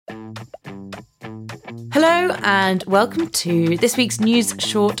Hello and welcome to this week's news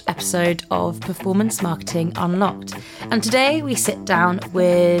short episode of Performance Marketing Unlocked. And today we sit down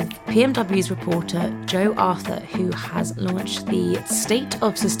with PMW's reporter Jo Arthur, who has launched the State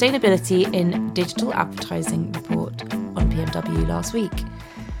of Sustainability in Digital Advertising report on PMW last week.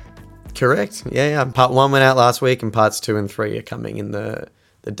 Correct. Yeah. Part 1 went out last week and parts 2 and 3 are coming in the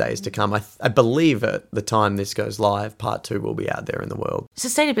days to come. I believe at the time this goes live, part 2 will be out there in the world.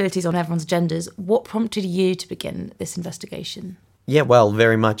 Sustainability is on everyone's agendas. What prompted you to begin this investigation? Yeah, well,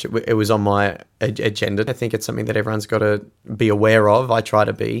 very much. It was on my agenda. I think it's something that everyone's got to be aware of. I try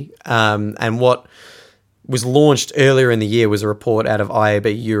to be. And what was launched earlier in the year was a report out of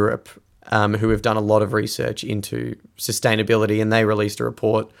IAB Europe, who have done a lot of research into sustainability, and they released a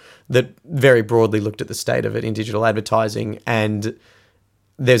report that very broadly looked at the state of it in digital advertising. And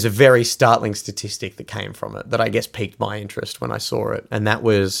there's a very startling statistic that came from it that I guess piqued my interest when I saw it, and that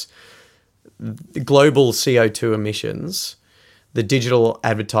was the global CO2 emissions. The digital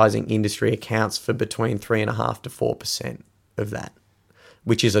advertising industry accounts for between 3.5% to 4% of that,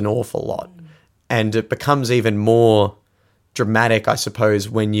 which is an awful lot. And it becomes even more dramatic, I suppose,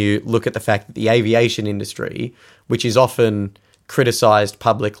 when you look at the fact that the aviation industry, which is often criticised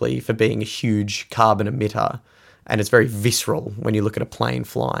publicly for being a huge carbon emitter, and it's very visceral when you look at a plane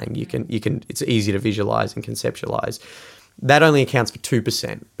flying. You can. It's easy to visualize and conceptualize. That only accounts for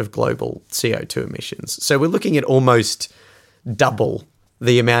 2% of global CO2 emissions. So we're looking at almost double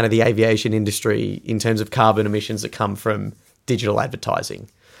the amount of the aviation industry in terms of carbon emissions that come from digital advertising.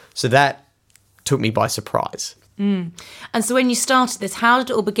 So that took me by surprise. And so when you started this, how did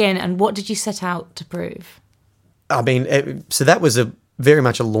it all begin, and what did you set out to prove? I mean, so that was very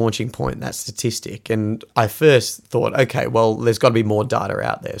much a launching point, that statistic. And I first thought, okay, well, there's got to be more data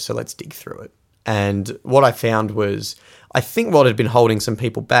out there, so let's dig through it. And what I found was, I think what had been holding some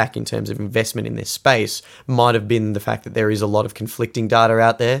people back in terms of investment in this space might have been the fact that there is a lot of conflicting data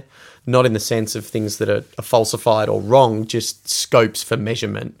out there, not in the sense of things that are falsified or wrong, just scopes for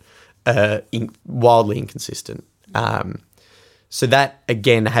measurement, wildly inconsistent. So that,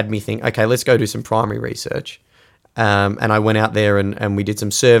 again, had me think, okay, let's go do some primary research. And I went out there and we did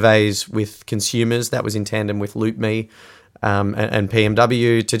some surveys with consumers. That was in tandem with LoopMe and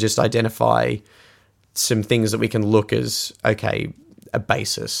PMW to just identify some things that we can look as, okay, a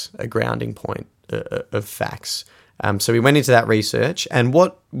basis, a grounding point of facts. So we went into that research, and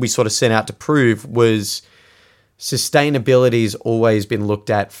what we sort of set out to prove was sustainability's always been looked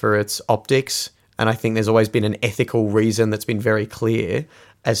at for its optics, and I think there's always been an ethical reason that's been very clear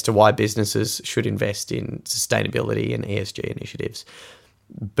as to why businesses should invest in sustainability and ESG initiatives.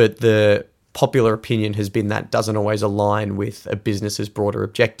 But the popular opinion has been that doesn't always align with a business's broader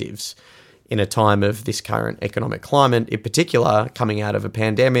objectives. In a time of this current economic climate, in particular, coming out of a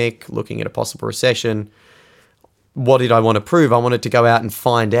pandemic, looking at a possible recession, what did I want to prove? I wanted to go out and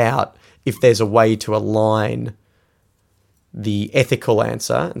find out if there's a way to align the ethical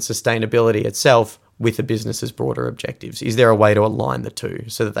answer and sustainability itself with a business's broader objectives. Is there a way to align the two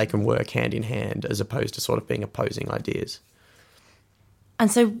so that they can work hand in hand as opposed to sort of being opposing ideas?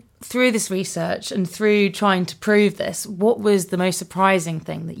 And so through this research and through trying to prove this, what was the most surprising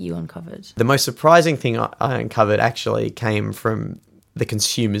thing that you uncovered? The most surprising thing I uncovered actually came from the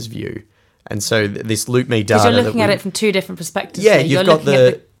consumer's view. And so this LoopMe data... Because you're looking at it from two different perspectives. Yeah, so you've got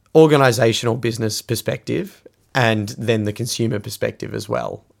the organisational business perspective and then the consumer perspective as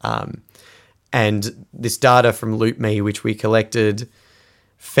well. And this data from LoopMe, which we collected,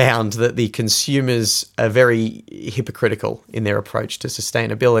 found that the consumers are very hypocritical in their approach to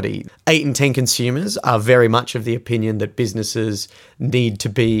sustainability. 8 in 10 consumers are very much of the opinion that businesses need to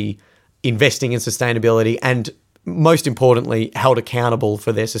be investing in sustainability and, most importantly, held accountable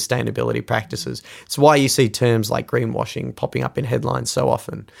for their sustainability practices. It's why you see terms like greenwashing popping up in headlines so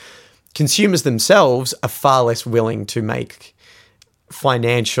often. Consumers themselves are far less willing to make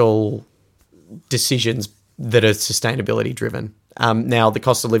financial decisions that are sustainability driven. Now, the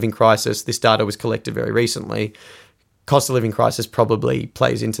cost of living crisis, this data was collected very recently. Cost of living crisis probably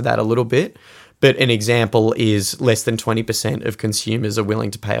plays into that a little bit. But an example is less than 20% of consumers are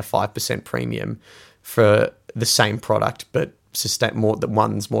willing to pay a 5% premium for the same product, but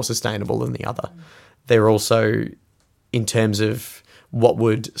one's more sustainable than the other. They're also, in terms of what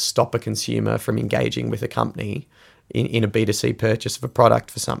would stop a consumer from engaging with a company in a B2C purchase of a product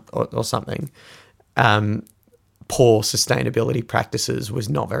for something, poor sustainability practices was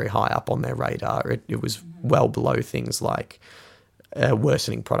not very high up on their radar. It was well below things like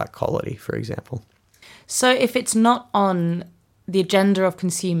worsening product quality, for example. So if it's not on the agenda of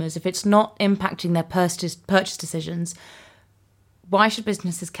consumers, if it's not impacting their purchase decisions, Why should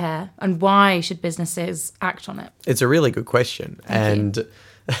businesses care? And why should businesses act on it? It's a really good question. Thank you.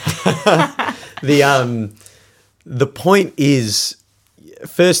 The point is,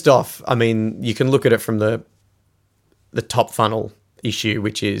 first off, I mean, you can look at it from the top funnel issue,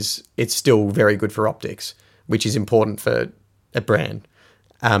 which is it's still very good for optics, which is important for a brand.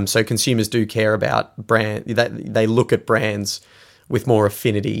 So consumers do care about brand. They look at brands with more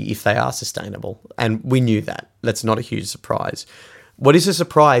affinity if they are sustainable. And we knew that. That's not a huge surprise. What is a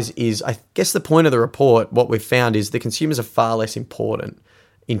surprise is, I guess the point of the report, what we've found is the consumers are far less important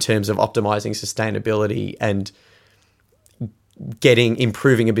in terms of optimizing sustainability and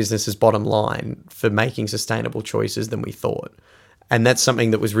improving a business's bottom line for making sustainable choices than we thought. And that's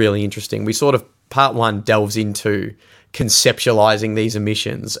something that was really interesting. We sort of, part one delves into conceptualizing these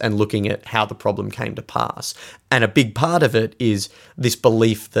emissions and looking at how the problem came to pass. And a big part of it is this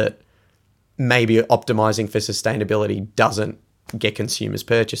belief that maybe optimizing for sustainability doesn't get consumers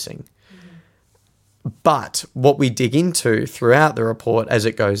purchasing. But what we dig into throughout the report as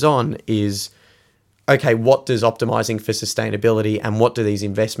it goes on is, okay, what does optimizing for sustainability and what do these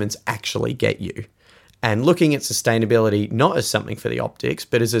investments actually get you? And looking at sustainability not as something for the optics,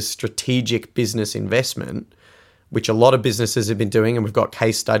 but as a strategic business investment, which a lot of businesses have been doing, and we've got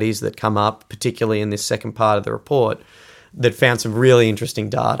case studies that come up, particularly in this second part of the report, that found some really interesting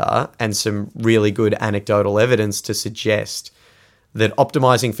data and some really good anecdotal evidence to suggest that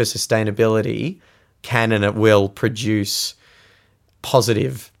optimizing for sustainability can and it will produce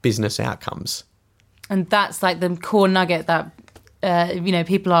positive business outcomes. And that's like the core nugget that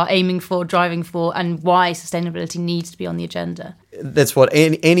people are aiming for, driving for, and why sustainability needs to be on the agenda. That's what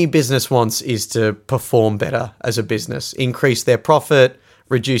any business wants, is to perform better as a business, increase their profit,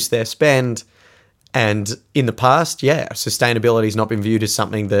 reduce their spend. And in the past, sustainability has not been viewed as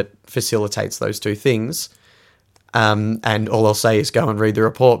something that facilitates those two things. And all I'll say is go and read the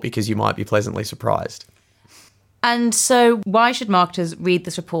report because you might be pleasantly surprised. And so why should marketers read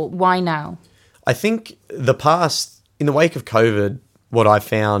this report? Why now? I think in the wake of COVID, what I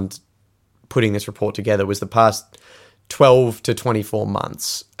found putting this report together was the past 12 to 24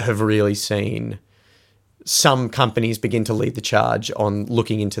 months have really seen some companies begin to lead the charge on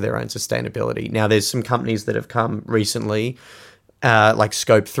looking into their own sustainability. Now, there's some companies that have come recently, like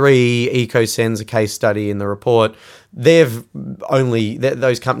Scope 3, EcoSen's a case study in the report. Those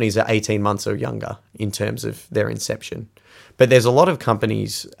companies are 18 months or younger in terms of their inception. But there's a lot of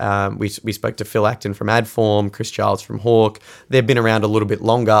companies, we spoke to Phil Acton from Adform, Chris Childs from Hawk. They've been around a little bit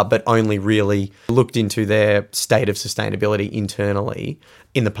longer, but only really looked into their state of sustainability internally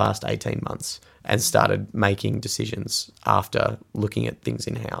in the past 18 months and started making decisions after looking at things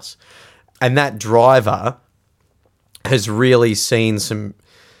in-house. And that driver has really seen some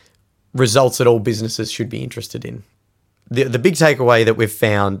results that all businesses should be interested in. The big takeaway that we've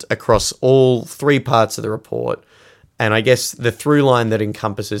found across all three parts of the report, and I guess the through line that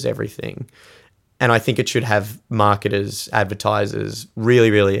encompasses everything, and I think it should have marketers, advertisers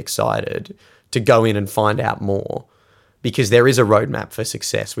really, really excited to go in and find out more, because there is a roadmap for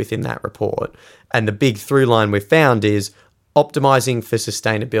success within that report. And the big through line we've found is optimizing for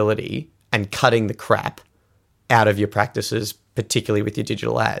sustainability and cutting the crap out of your practices, particularly with your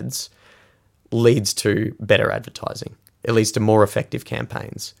digital ads, leads to better advertising. It leads to more effective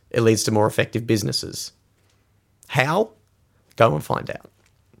campaigns. It leads to more effective businesses. How? Go and find out.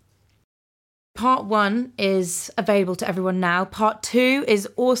 Part 1 is available to everyone now. Part 2 is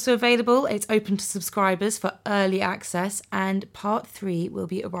also available. It's open to subscribers for early access. And Part 3 will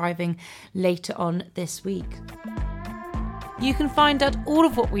be arriving later on this week. You can find out all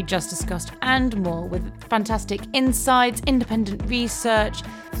of what we just discussed and more, with fantastic insights, independent research,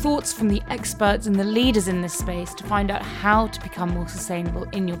 thoughts from the experts and the leaders in this space to find out how to become more sustainable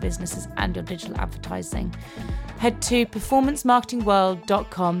in your businesses and your digital advertising. Head to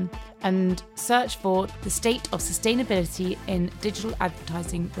performancemarketingworld.com and search for the State of Sustainability in Digital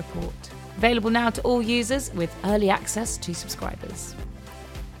Advertising report. Available now to all users with early access to subscribers.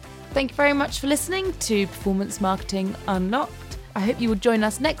 Thank you very much for listening to Performance Marketing Unlocked. I hope you will join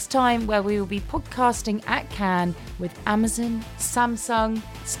us next time, where we will be podcasting at Cannes with Amazon, Samsung,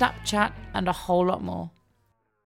 Snapchat, and a whole lot more.